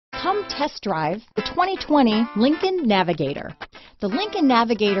Come test drive the 2020 Lincoln Navigator. The Lincoln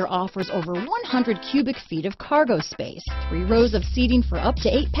Navigator offers over 100 cubic feet of cargo space, 3 rows of seating for up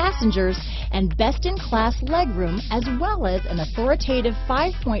to 8 passengers, and best-in-class legroom, as well as an authoritative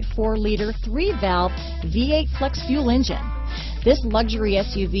 5.4-liter 3-valve V8 flex fuel engine. This luxury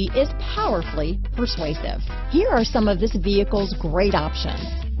SUV is powerfully persuasive. Here are some of this vehicle's great options: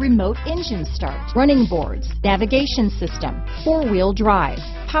 remote engine start, running boards, navigation system, 4-wheel drive,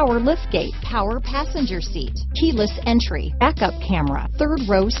 power liftgate, power passenger seat, keyless entry, backup camera, 3rd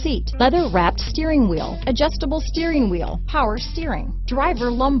row seat, leather-wrapped steering wheel, adjustable steering wheel, power steering,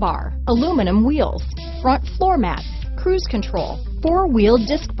 driver lumbar, aluminum wheels, front floor mats, cruise control, 4-wheel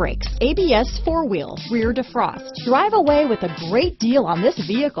disc brakes, ABS 4-wheel, rear defrost. Drive away with a great deal on this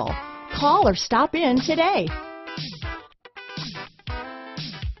vehicle. Call or stop in today.